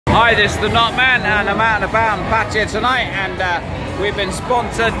Hi, this is the knotman, and I'm out and about in pattaya tonight, and we've been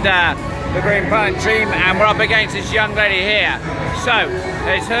sponsored, the Green Planet team, and we're up against this young lady here. So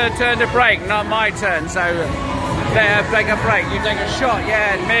it's her turn to break, not my turn. So let her take a break. You take a shot,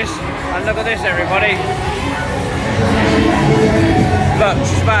 yeah, and miss. And look at this, everybody. Look,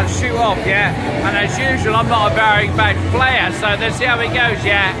 she's about to shoot off, yeah. And as usual, I'm not a very bad player, so let's see how it goes,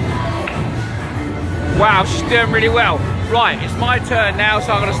 yeah. Wow, she's doing really well. Right, it's my turn now,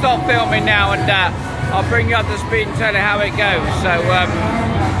 so I'm going to stop filming now, and I'll bring you up to speed and tell you how it goes. So,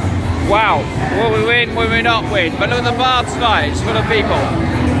 wow, will we win, will we not win? But look at the bar tonight, it's full of people.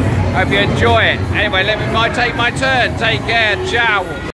 Hope you enjoy it. Anyway, take my turn. Take care, ciao.